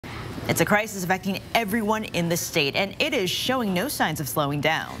It's a crisis affecting everyone in the state, and it is showing no signs of slowing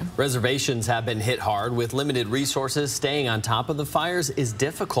down. Reservations have been hit hard with limited resources. Staying on top of the fires is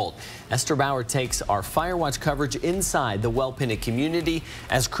difficult. Esther Bauer takes our fire watch coverage inside the Well-Pinnet community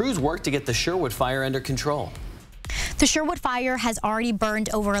as crews work to get the Sherwood fire under control. The Sherwood fire has already burned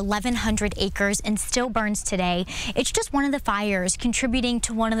over 1,100 acres and still burns today. It's just one of the fires contributing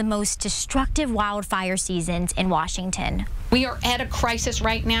to one of the most destructive wildfire seasons in Washington. We are at a crisis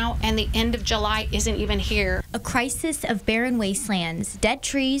right now, and the end of July isn't even here. A crisis of barren wastelands, dead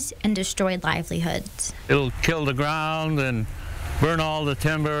trees, and destroyed livelihoods. It'll kill the ground and burn all the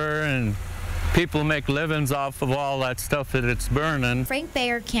timber, and people make livings off of all that stuff that it's burning. Frank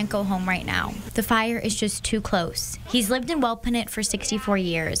Bayer can't go home right now. The fire is just too close. He's lived in Well-Pinnet for 64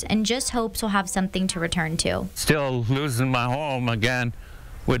 years and just hopes he'll have something to return to. Still losing my home again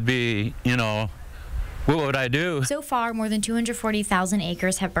would be, what would I do? So far, more than 240,000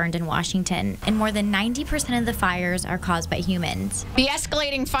 acres have burned in Washington, and more than 90% of the fires are caused by humans. The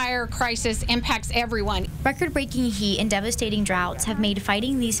escalating fire crisis impacts everyone. Record-breaking heat and devastating droughts have made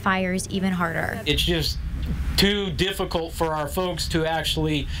fighting these fires even harder. It's just too difficult for our folks to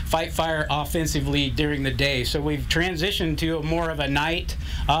actually fight fire offensively during the day. So we've transitioned to more of a night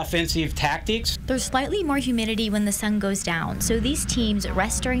offensive tactics. There's slightly more humidity when the sun goes down, so these teams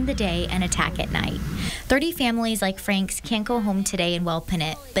rest during the day and attack at night. 30 families like Frank's can't go home today in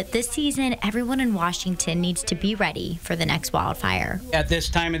Well-Pinnet, but this season, everyone in Washington needs to be ready for the next wildfire. At this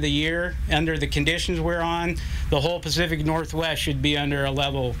time of the year, under the conditions we're on, the whole Pacific Northwest should be under a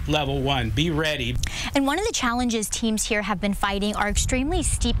level 1. Be ready. And one of the challenges teams here have been fighting are extremely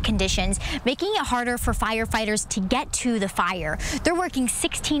steep conditions, making it harder for firefighters to get to the fire. They're working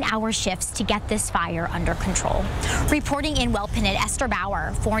 16-hour shifts to get this fire under control. Reporting in Well-Pinnet, Esther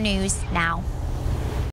Bauer, 4 News Now.